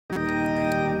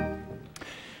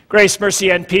Grace,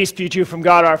 mercy, and peace be to you from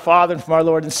God our Father and from our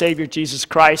Lord and Savior Jesus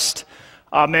Christ.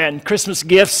 Amen. Christmas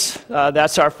gifts,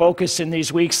 that's our focus in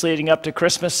these weeks leading up to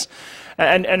Christmas.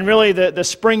 And really the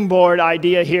springboard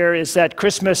idea here is that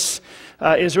Christmas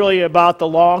is really about the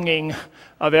longing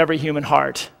of every human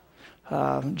heart.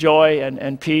 Joy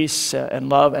and peace and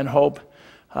love and hope.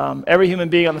 Every human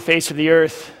being on the face of the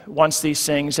earth wants these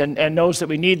things and knows that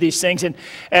we need these things. And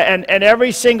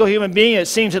every single human being, it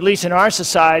seems, at least in our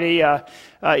society,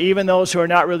 even those who are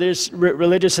not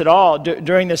religious at all,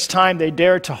 during this time, they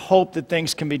dare to hope that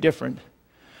things can be different.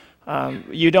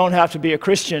 You don't have to be a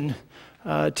Christian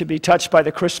to be touched by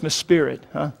the Christmas spirit.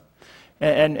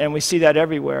 And we see that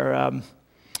everywhere.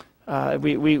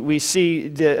 We see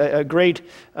a great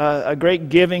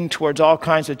giving towards all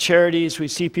kinds of charities. We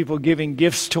see people giving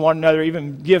gifts to one another,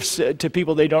 even gifts to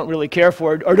people they don't really care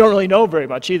for or don't really know very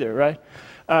much either, right?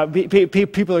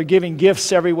 People are giving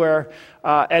gifts everywhere,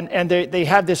 and they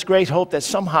have this great hope that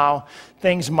somehow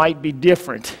things might be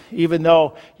different, even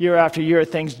though year after year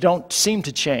things don't seem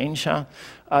to change.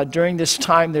 During this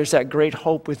time, there's that great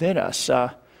hope within us.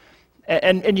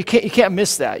 And you can't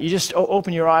miss that. You just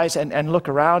open your eyes and look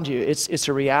around you. It's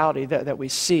a reality that we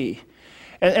see.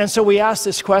 And so we asked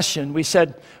this question. We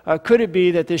said, could it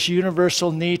be that this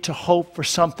universal need to hope for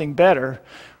something better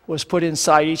was put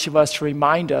inside each of us to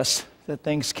remind us that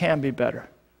things can be better?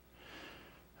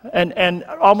 And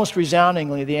almost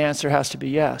resoundingly, the answer has to be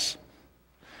yes.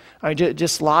 I mean,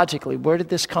 just logically, where did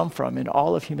this come from in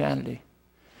all of humanity?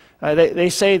 They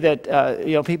say that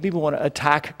people want to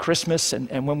attack Christmas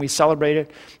and when we celebrate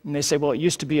it, and they say, well, it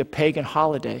used to be a pagan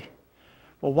holiday.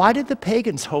 Well, why did the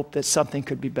pagans hope that something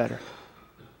could be better?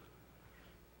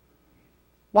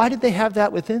 Why did they have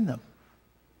that within them?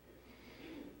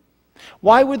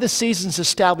 Why were the seasons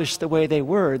established the way they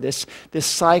were, this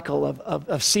cycle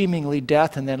of seemingly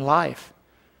death and then life?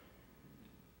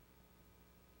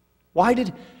 Why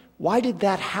did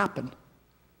that happen?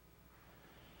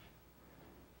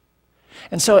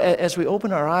 And so as we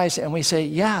open our eyes and we say,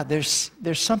 yeah, there's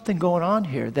something going on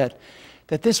here, that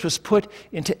this was put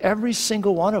into every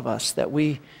single one of us, that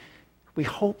we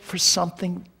hope for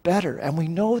something better, and we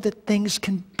know that things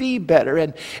can be better.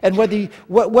 And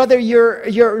whether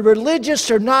you're religious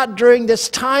or not during this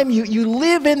time, you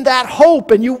live in that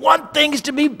hope and you want things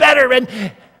to be better. And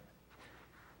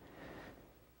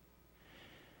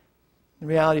the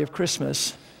reality of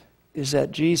Christmas is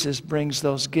that Jesus brings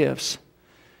those gifts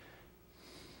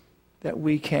that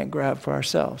we can't grab for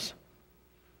ourselves.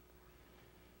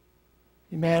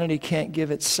 Humanity can't give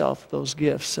itself those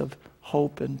gifts of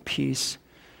hope and peace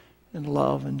and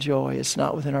love and joy. It's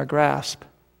not within our grasp.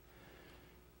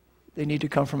 They need to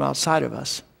come from outside of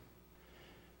us.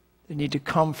 They need to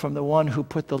come from the one who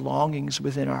put the longings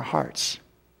within our hearts.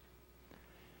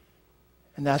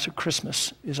 And that's what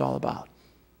Christmas is all about.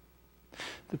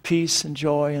 The peace and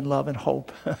joy and love and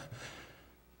hope.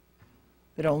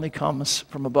 It only comes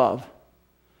from above,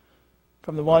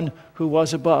 from the one who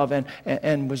was above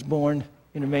and was born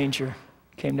in a manger,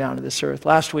 came down to this earth.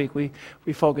 Last week we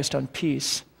focused on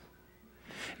peace,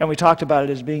 and we talked about it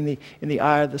as being in the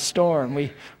eye of the storm.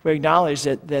 We acknowledged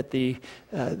that the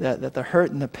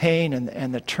hurt and the pain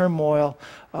and the turmoil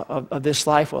of this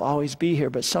life will always be here,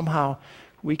 but somehow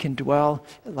we can dwell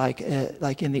like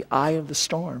in the eye of the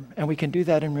storm, and we can do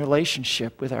that in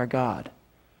relationship with our God.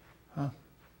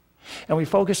 And we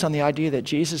focused on the idea that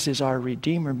Jesus is our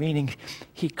Redeemer, meaning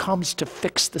He comes to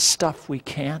fix the stuff we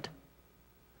can't.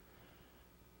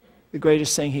 The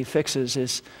greatest thing He fixes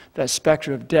is that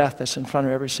specter of death that's in front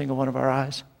of every single one of our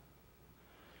eyes.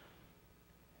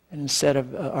 And instead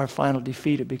of our final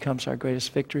defeat, it becomes our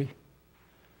greatest victory.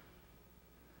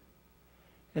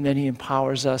 And then He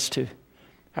empowers us to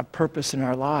have purpose in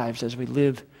our lives as we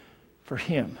live for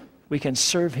Him. We can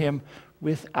serve Him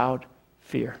without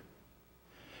fear.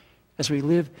 As we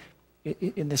live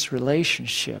in this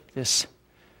relationship, this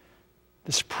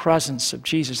presence of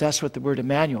Jesus, that's what the word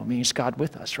Emmanuel means, God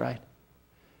with us, right?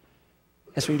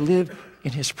 As we live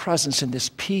in His presence, in this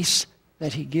peace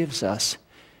that He gives us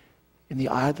in the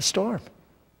eye of the storm.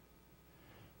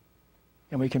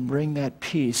 And we can bring that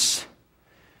peace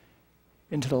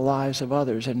into the lives of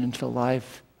others and into the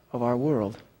life of our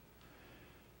world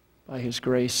by His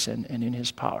grace and in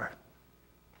His power.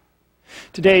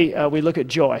 Today, we look at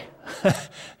joy.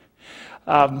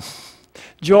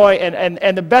 Joy,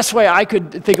 and the best way I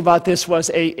could think about this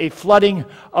was a flooding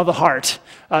of the heart.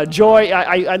 Joy,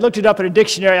 I looked it up in a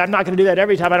dictionary. I'm not going to do that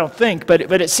every time, I don't think, but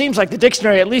it seems like the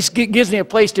dictionary at least gives me a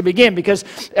place to begin, because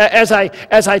as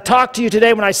I talked to you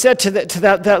today, when I said to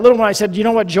that little one, I said, "Do you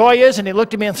know what joy is?" And he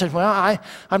looked at me and said, "Well,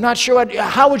 I'm not sure.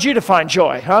 How would you define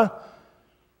joy, huh?"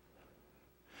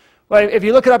 Well, if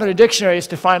you look it up in a dictionary, it's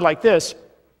defined like this.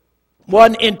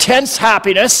 One, intense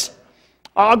happiness.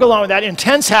 I'll go along with that,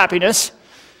 intense happiness.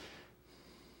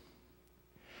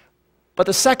 But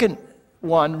the second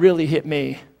one really hit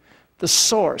me, the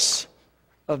source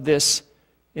of this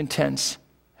intense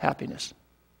happiness.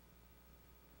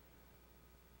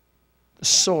 The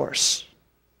source.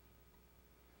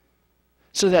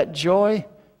 So that joy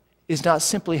is not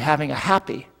simply having a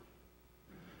happy.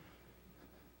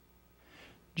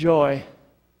 Joy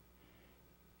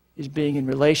is being in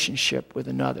relationship with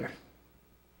another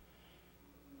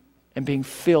and being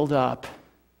filled up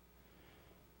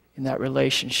in that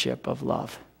relationship of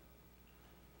love.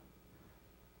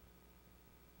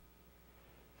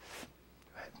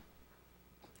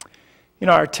 In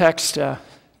our text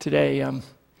today,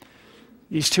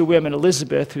 these two women,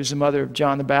 Elizabeth, who's the mother of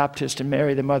John the Baptist, and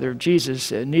Mary, the mother of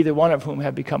Jesus, neither one of whom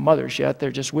have become mothers yet.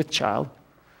 They're just with child.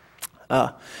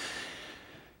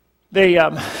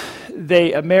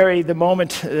 They marry the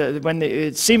moment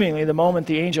seemingly the moment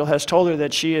the angel has told her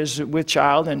that she is with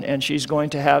child and she's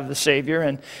going to have the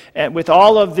Savior, and with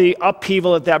all of the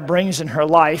upheaval that brings in her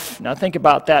life. Now think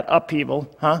about that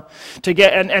upheaval, huh?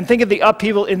 And think of the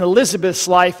upheaval in Elizabeth's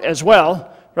life as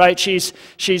well, right? She's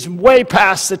way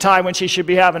past the time when she should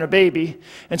be having a baby,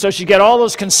 and so she get all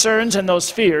those concerns and those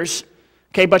fears.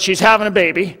 Okay, but she's having a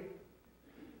baby.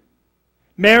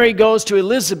 Mary goes to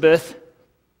Elizabeth.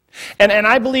 And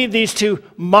I believe these two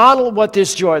model what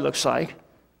this joy looks like.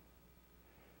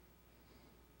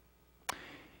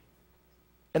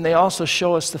 And they also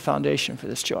show us the foundation for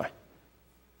this joy.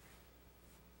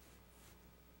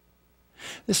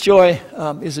 This joy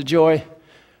is a joy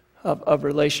of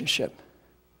relationship.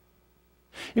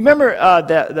 You remember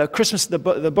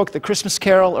the book, The Christmas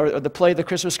Carol, or the play, The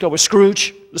Christmas Carol, with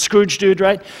Scrooge, the Scrooge dude,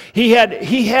 right? He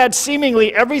had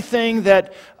seemingly everything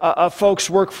that folks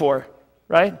work for.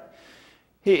 Right?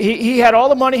 He had all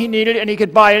the money he needed, and he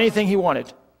could buy anything he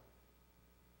wanted.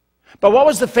 But what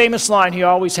was the famous line he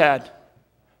always had?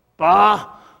 Bah,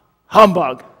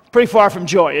 humbug. Pretty far from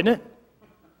joy, isn't it?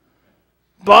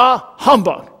 Bah,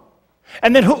 humbug.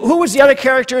 And then who was the other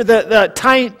character? The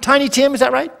Tiny Tim, is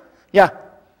that right? Yeah.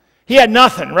 He had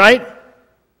nothing, right?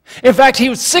 In fact, he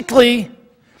was sickly,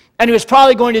 and he was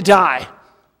probably going to die.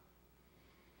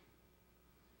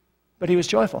 But he was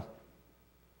joyful.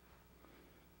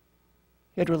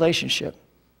 He had relationship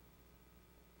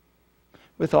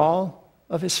with all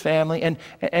of his family,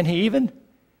 and he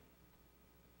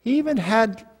even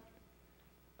had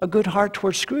a good heart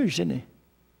towards Scrooge, didn't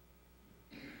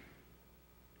he?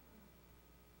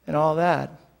 And all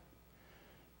that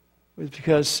was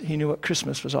because he knew what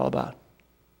Christmas was all about.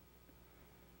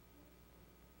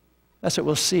 That's what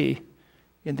we'll see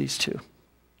in these two.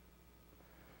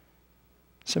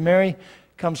 So Mary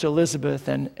comes to Elizabeth,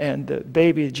 and the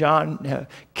baby John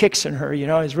kicks in her,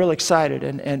 he's real excited,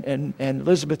 and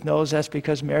Elizabeth knows that's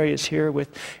because Mary is here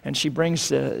and she brings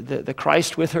the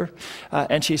Christ with her,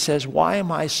 and she says, "Why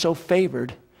am I so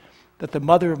favored that the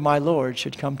mother of my Lord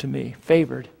should come to me?"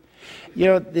 Favored.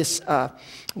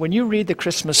 When you read the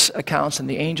Christmas accounts and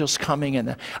the angels coming,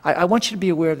 and I want you to be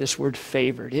aware of this word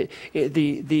favored.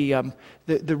 The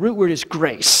root word is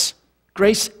grace.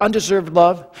 Grace, undeserved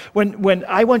love. When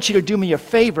I want you to do me a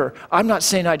favor, I'm not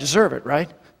saying I deserve it,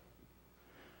 right?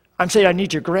 I'm saying I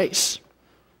need your grace.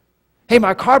 Hey,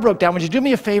 my car broke down. Would you do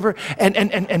me a favor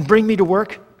and bring me to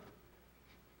work?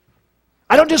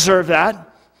 I don't deserve that.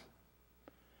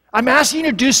 I'm asking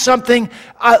you to do something,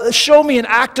 show me an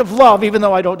act of love, even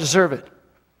though I don't deserve it.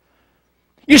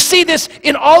 You see this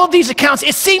in all of these accounts.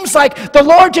 It seems like the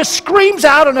Lord just screams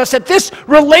out on us that this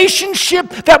relationship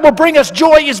that will bring us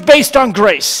joy is based on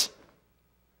grace.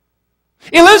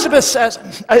 Elizabeth says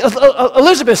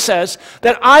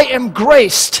that I am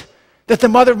graced that the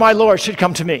mother of my Lord should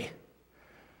come to me.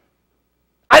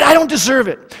 I don't deserve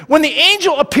it. When the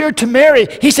angel appeared to Mary,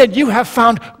 he said, "You have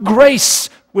found grace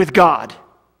with God."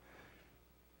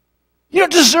 You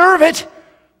don't deserve it,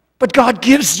 but God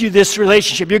gives you this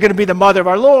relationship. You're going to be the mother of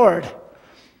our Lord.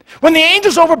 When the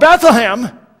angels over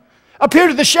Bethlehem appeared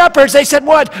to the shepherds, they said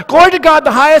what? "Glory to God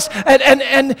the highest,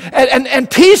 and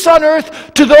peace on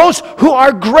earth to those who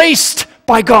are graced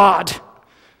by God."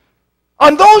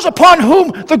 On those upon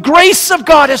whom the grace of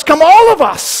God has come, all of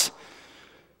us.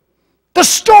 The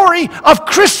story of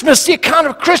Christmas, the account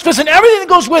of Christmas, and everything that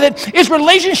goes with it is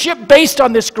relationship based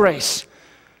on this grace.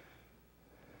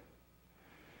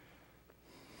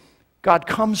 God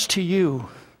comes to you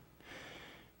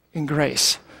in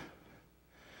grace.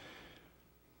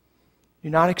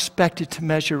 You're not expected to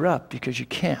measure up because you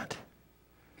can't.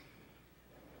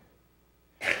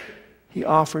 He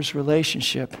offers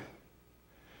relationship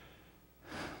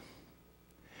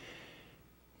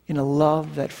in a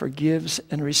love that forgives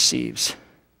and receives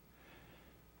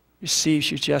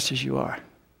you just as you are.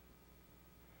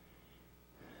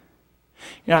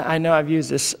 You know, I know I've used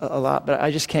this a lot, but I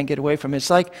just can't get away from it. It's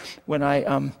like when I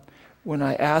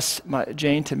asked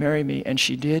Jane to marry me, and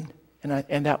she did,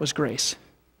 and that was grace.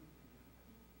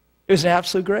 It was an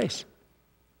absolute grace.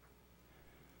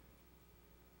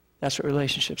 That's what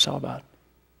relationship's all about.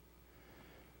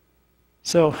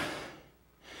 So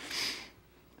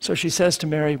she says to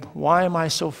Mary, "Why am I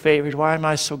so favored? Why am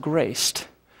I so graced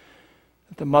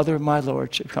that the mother of my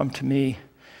Lord should come to me?"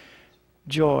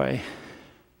 Joy,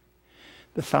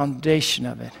 the foundation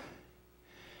of it,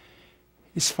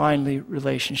 is finally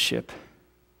relationship.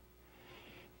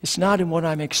 It's not in what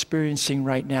I'm experiencing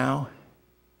right now.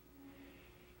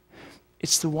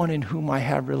 It's the one in whom I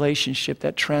have relationship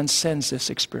that transcends this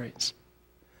experience.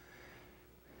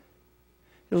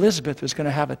 Elizabeth was going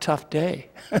to have a tough day,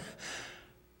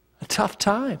 a tough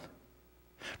time.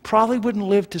 Probably wouldn't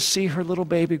live to see her little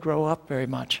baby grow up very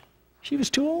much. She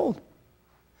was too old.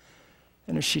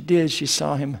 And if she did, she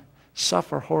saw him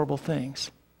suffer horrible things.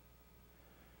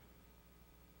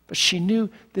 But she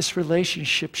knew this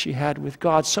relationship she had with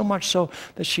God, so much so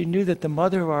that she knew that the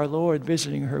mother of our Lord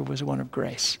visiting her was one of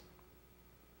grace.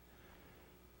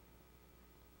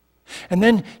 And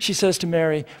then she says to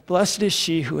Mary, "Blessed is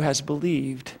she who has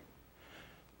believed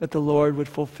that the Lord would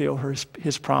fulfill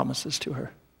his promises to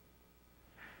her."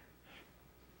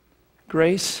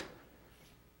 Grace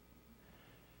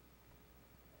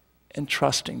and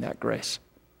trusting that grace.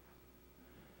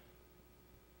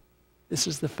 This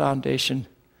is the foundation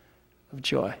of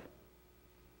joy.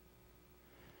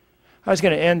 I was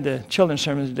going to end the children's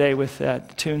sermon today with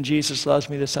that tune, "Jesus Loves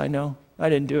Me, This I Know." I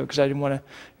didn't do it because I didn't want to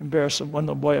embarrass one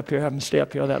little boy up here, have him stay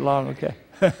up here all that long, okay?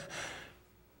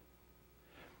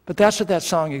 But that's what that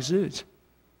song exudes.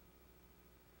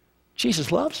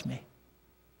 Jesus loves me.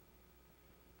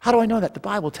 How do I know that? The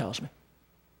Bible tells me.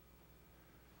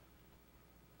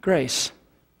 Grace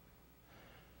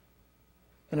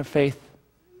and a faith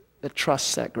that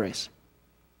trusts that grace.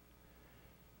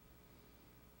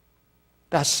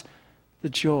 That's the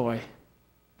joy,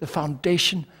 the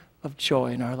foundation of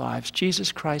joy in our lives.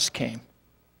 Jesus Christ came.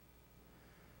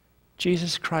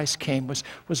 Jesus Christ came,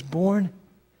 was born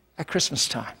at Christmas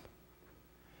time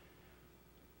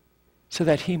so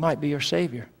that he might be your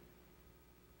Savior.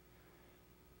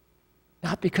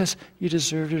 Not because you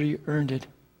deserved it or you earned it,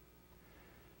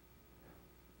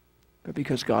 but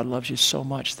because God loves you so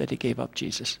much that he gave up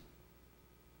Jesus.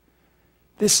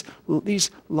 These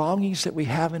longings that we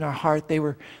have in our heart, they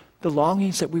were the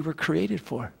longings that we were created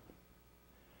for.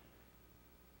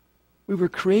 We were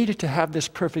created to have this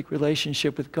perfect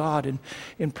relationship with God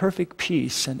in perfect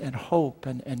peace and hope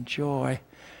and joy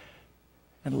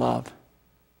and love.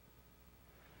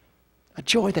 A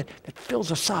joy that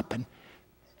fills us up and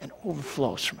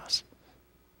overflows from us.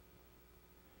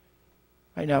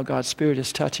 Right now, God's Spirit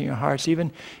is touching your hearts.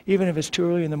 Even if it's too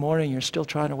early in the morning, you're still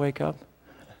trying to wake up.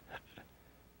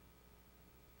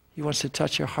 He wants to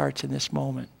touch your hearts in this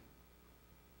moment.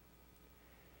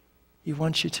 He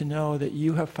wants you to know that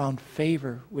you have found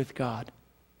favor with God,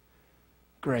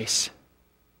 grace,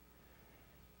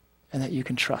 and that you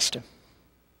can trust him.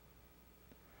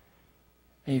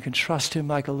 And you can trust him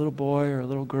like a little boy or a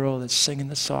little girl that's singing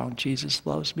the song, "Jesus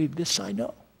loves me, this I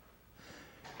know,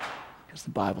 because the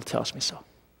Bible tells me so."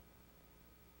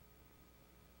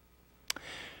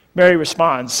 Mary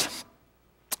responds.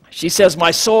 She says,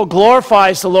 "My soul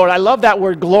glorifies the Lord." I love that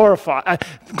word, glorify.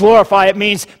 Glorify, it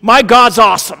means, my God's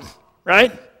awesome,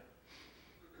 right?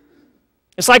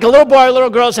 It's like a little boy or a little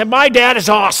girl saying, "My dad is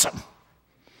awesome,"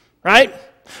 right?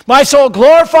 "My soul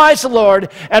glorifies the Lord,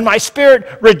 and my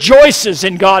spirit rejoices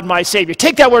in God my Savior."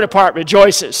 Take that word apart,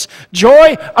 rejoices.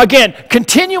 Joy, again,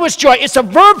 continuous joy. It's a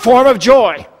verb form of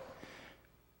joy.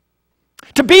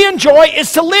 To be in joy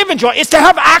is to live in joy. It's to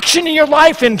have action in your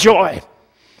life in joy.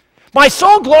 My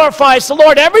soul glorifies the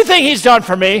Lord, everything he's done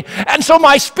for me, and so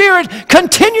my spirit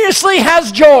continuously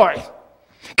has joy,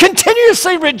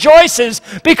 continuously rejoices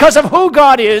because of who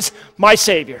God is, my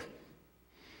Savior.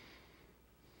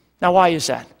 Now, why is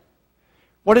that?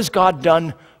 What has God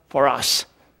done for us?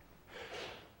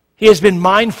 He has been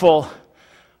mindful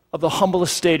of the humble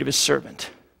estate of his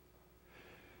servant.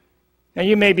 Now,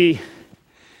 you may be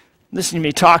listening to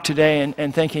me talk today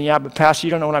and thinking, "Yeah, but Pastor,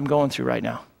 you don't know what I'm going through right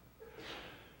now.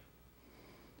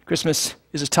 Christmas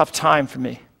is a tough time for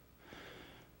me.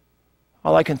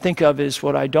 All I can think of is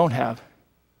what I don't have.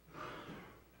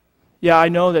 Yeah, I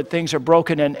know that things are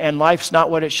broken and life's not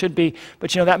what it should be, but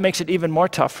that makes it even more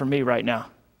tough for me right now."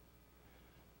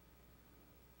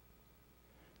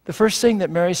 The first thing that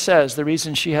Mary says, the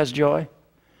reason she has joy,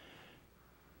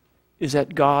 is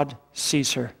that God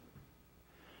sees her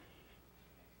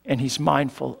and he's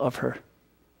mindful of her.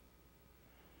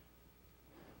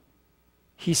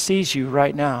 He sees you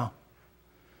right now.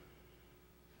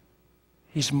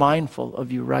 He's mindful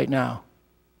of you right now.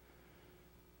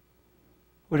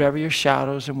 Whatever your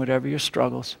shadows and whatever your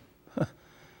struggles,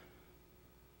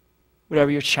 whatever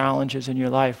your challenges in your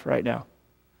life right now,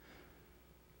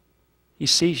 he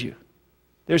sees you.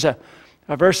 There's a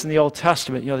verse in the Old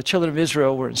Testament. The children of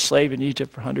Israel were enslaved in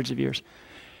Egypt for hundreds of years.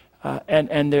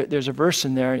 And there's a verse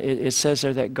in there, it says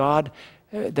there that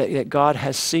God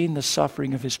has seen the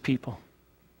suffering of his people.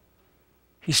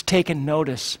 He's taken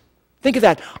notice. Think of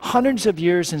that, hundreds of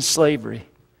years in slavery.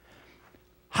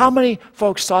 How many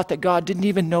folks thought that God didn't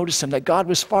even notice them, that God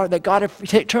was far, that God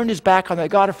had turned his back on them,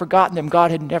 that God had forgotten them? God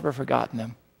had never forgotten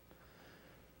them.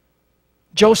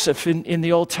 Joseph in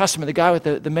the Old Testament, the guy with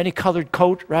the many-colored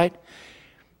coat, right?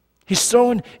 He's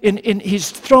thrown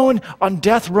on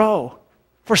death row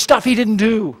for stuff he didn't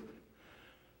do.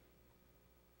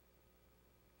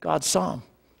 God saw him.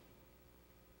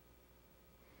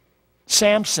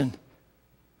 Samson,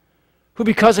 who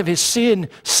because of his sin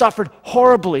suffered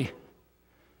horribly.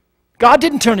 God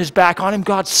didn't turn his back on him.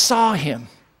 God saw him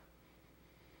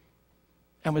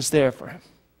and was there for him.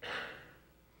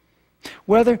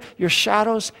 Whether your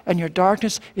shadows and your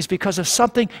darkness is because of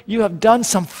something you have done,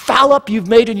 some foul-up you've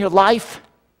made in your life,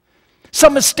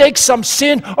 some mistake, some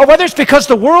sin, or whether it's because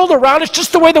the world around is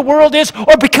just the way the world is,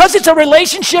 or because it's a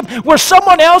relationship where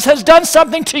someone else has done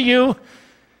something to you,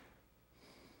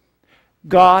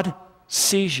 God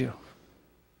sees you.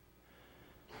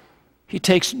 He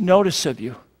takes notice of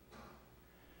you.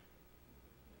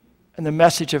 And the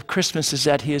message of Christmas is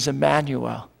that he is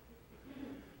Emmanuel,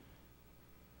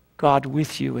 God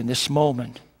with you in this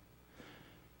moment,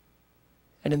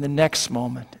 and in the next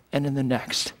moment, and in the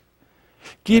next,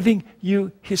 giving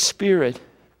you his Spirit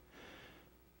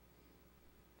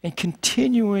and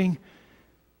continuing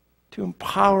to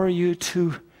empower you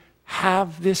to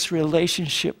have this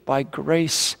relationship by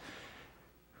grace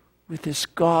with this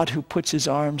God who puts his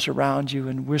arms around you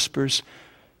and whispers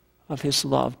of his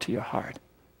love to your heart.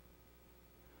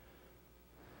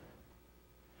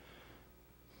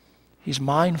 He's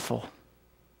mindful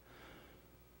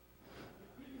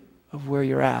of where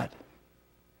you're at.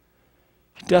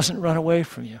 He doesn't run away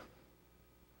from you.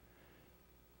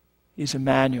 He's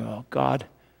Emmanuel, God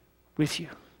with you,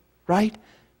 right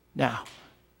now.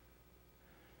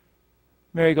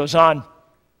 Mary goes on.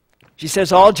 She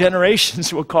says, all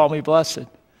generations will call me blessed.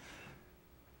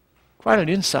 Quite an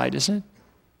insight, isn't it?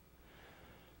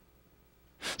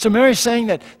 So Mary's saying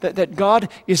that God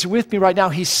is with me right now.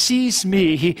 He sees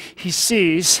me. He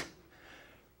sees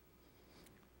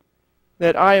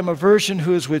that I am a virgin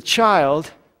who is with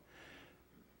child,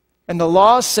 and the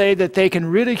laws say that they can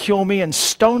ridicule me and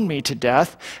stone me to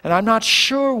death, and I'm not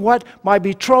sure what my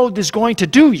betrothed is going to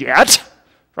do yet,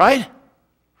 right?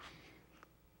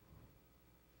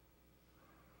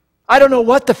 I don't know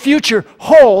what the future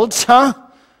holds,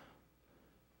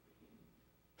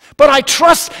 But I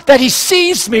trust that he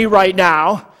sees me right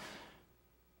now,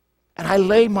 and I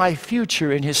lay my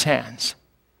future in his hands.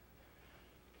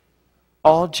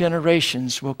 All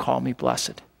generations will call me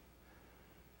blessed.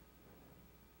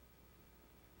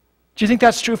 Do you think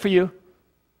that's true for you?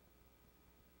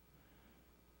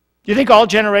 Do you think all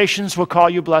generations will call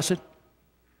you blessed?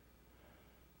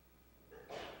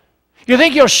 You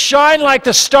think you'll shine like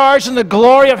the stars in the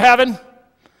glory of heaven?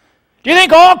 Do you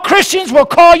think all Christians will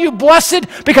call you blessed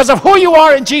because of who you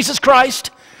are in Jesus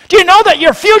Christ? Do you know that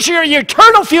your future, your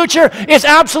eternal future, is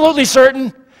absolutely certain?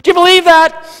 Do you believe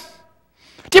that?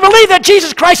 Do you believe that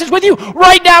Jesus Christ is with you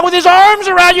right now with his arms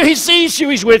around you? He sees you,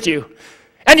 he's with you.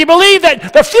 And you believe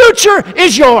that the future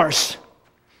is yours.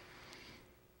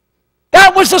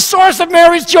 That was the source of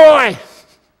Mary's joy.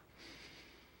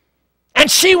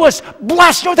 And she was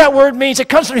blessed. You know what that word means? It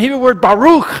comes from the Hebrew word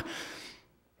baruch.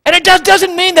 And it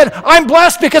doesn't mean that I'm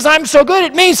blessed because I'm so good.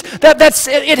 It means that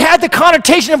it had the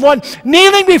connotation of one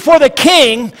kneeling before the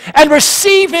king and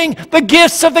receiving the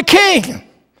gifts of the king.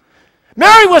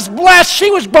 Mary was blessed. She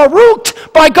was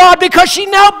baruched by God because she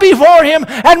knelt before him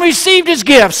and received his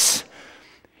gifts.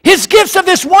 His gifts of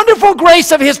this wonderful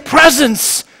grace of his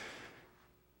presence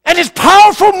and his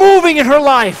powerful moving in her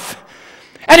life.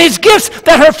 And his gifts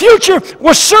that her future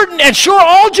was certain and sure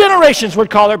all generations would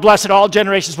call her blessed. All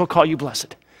generations will call you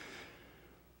blessed.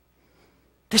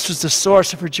 This was the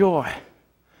source of her joy.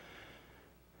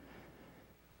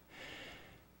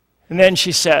 And then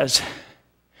she says,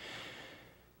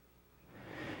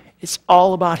 it's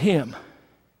all about him.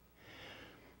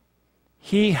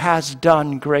 He has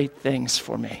done great things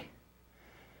for me.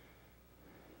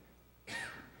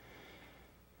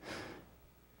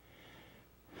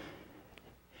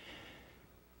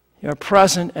 Your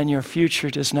present and your future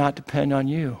does not depend on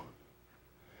you.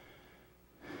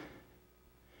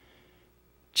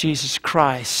 Jesus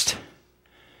Christ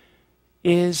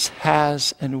is,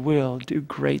 has, and will do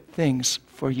great things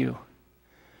for you.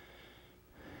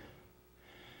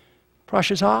 Brush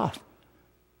it off.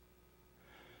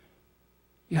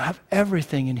 You have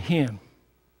everything in Him.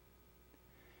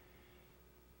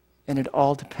 And it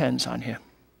all depends on Him.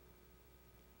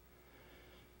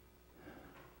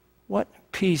 What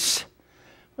peace,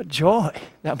 what joy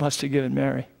that must have given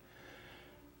Mary.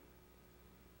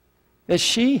 That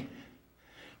she,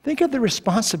 think of the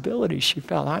responsibility she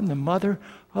felt. I'm the mother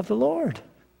of the Lord.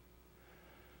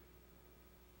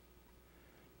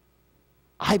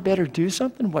 I better do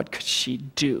something? What could she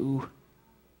do?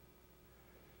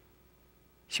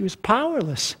 She was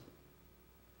powerless.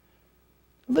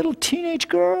 A little teenage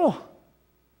girl.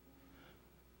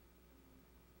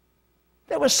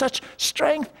 There was such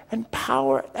strength and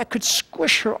power that could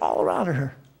squish her all around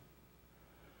her.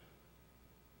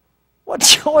 What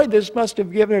joy this must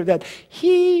have given her that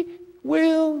He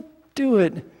will do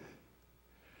it.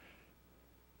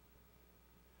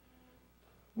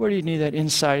 Where do you need that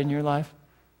insight in your life?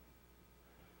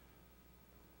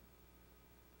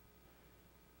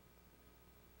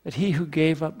 That He who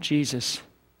gave up Jesus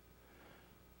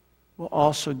will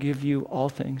also give you all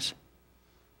things.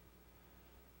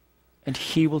 And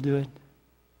He will do it.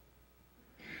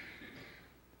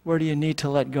 Where do you need to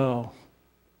let go?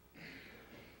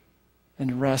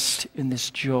 And rest in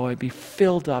this joy, be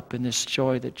filled up in this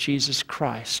joy that Jesus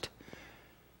Christ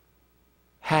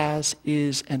has,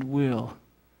 is, and will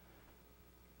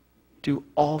do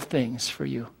all things for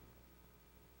you.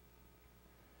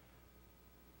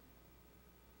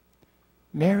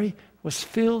 Mary was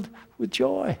filled with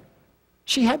joy.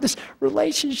 She had this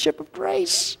relationship of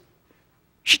grace.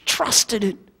 She trusted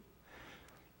it.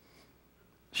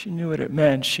 She knew what it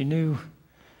meant. She knew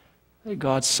that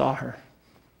God saw her.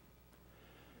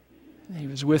 And He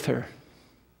was with her.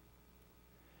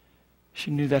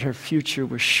 She knew that her future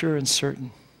was sure and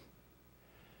certain.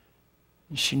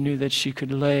 And she knew that she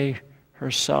could lay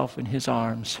herself in His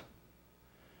arms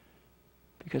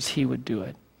because He would do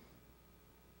it.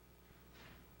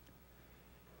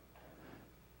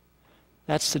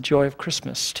 That's the joy of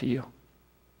Christmas to you.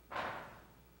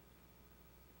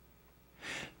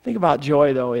 Think about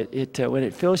joy, though. When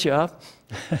it fills you up,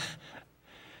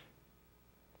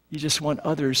 you just want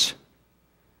others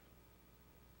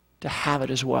to have it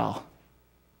as well.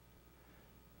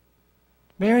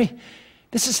 Mary,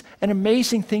 this is an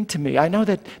amazing thing to me. I know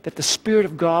that the Spirit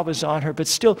of God was on her, but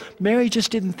still, Mary just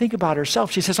didn't think about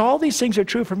herself. She says, all these things are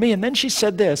true for me. And then she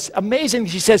said this, amazing.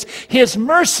 She says, His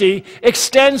mercy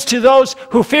extends to those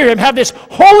who fear Him, have this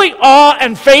holy awe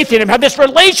and faith in Him, have this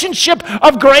relationship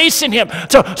of grace in Him.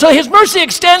 So His mercy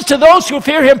extends to those who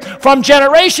fear Him from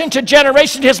generation to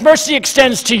generation. His mercy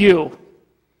extends to you.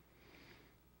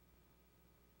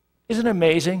 Isn't it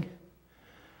amazing?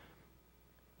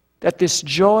 That this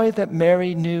joy that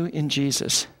Mary knew in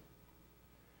Jesus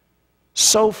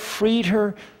so freed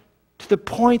her to the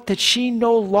point that she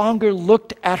no longer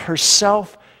looked at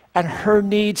herself and her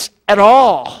needs at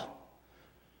all,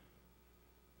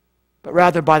 but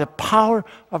rather by the power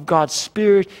of God's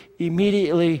Spirit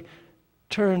immediately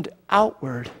turned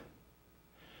outward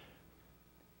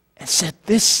and said,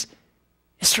 this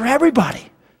is for everybody.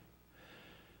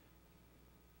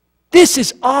 This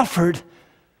is offered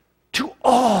to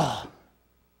all.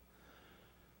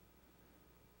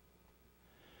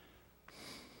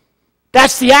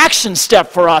 That's the action step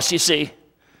for us, you see.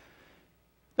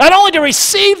 Not only to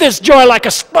receive this joy like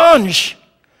a sponge,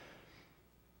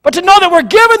 but to know that we're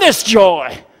given this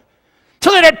joy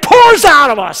so that it pours out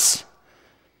of us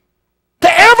to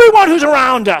everyone who's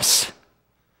around us,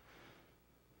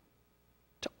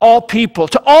 to all people,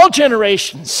 to all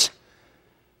generations.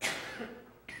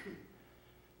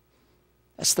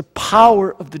 That's the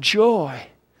power of the joy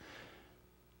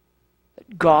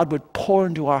that God would pour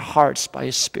into our hearts by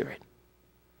His Spirit.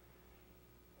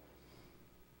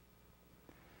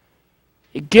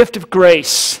 A gift of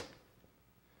grace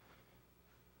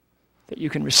that you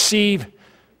can receive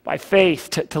by faith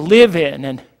to live in,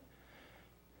 and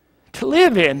to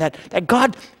live in, that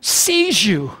God sees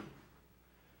you.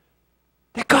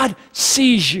 That God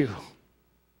sees you.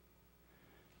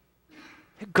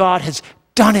 That God has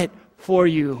done it for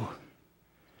you.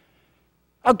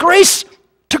 A grace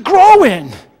to grow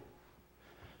in.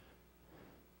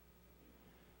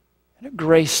 And a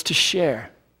grace to share.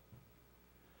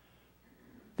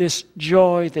 This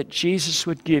joy that Jesus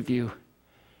would give you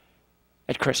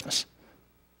at Christmas.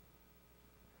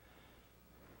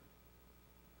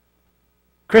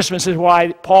 Christmas is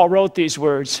why Paul wrote these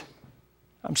words.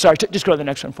 I'm sorry, just go to the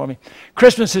next one for me.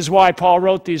 Christmas is why Paul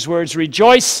wrote these words.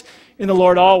 Rejoice in the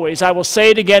Lord always. I will say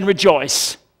it again,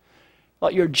 rejoice.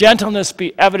 Let your gentleness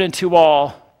be evident to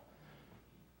all.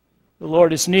 The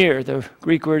Lord is near. The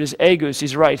Greek word is agus.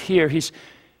 He's right here. He's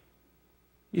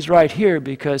right here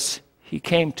because he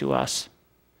came to us.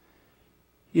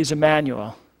 He is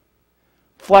Emmanuel.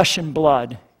 Flesh and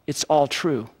blood, it's all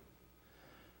true.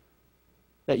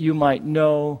 That you might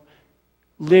know,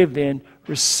 live in,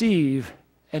 receive,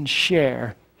 and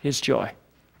share his joy.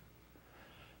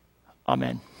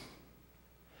 Amen.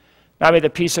 Now may the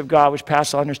peace of God, which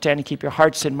passes all understanding, keep your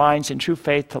hearts and minds in true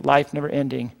faith to life never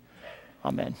ending.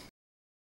 Amen.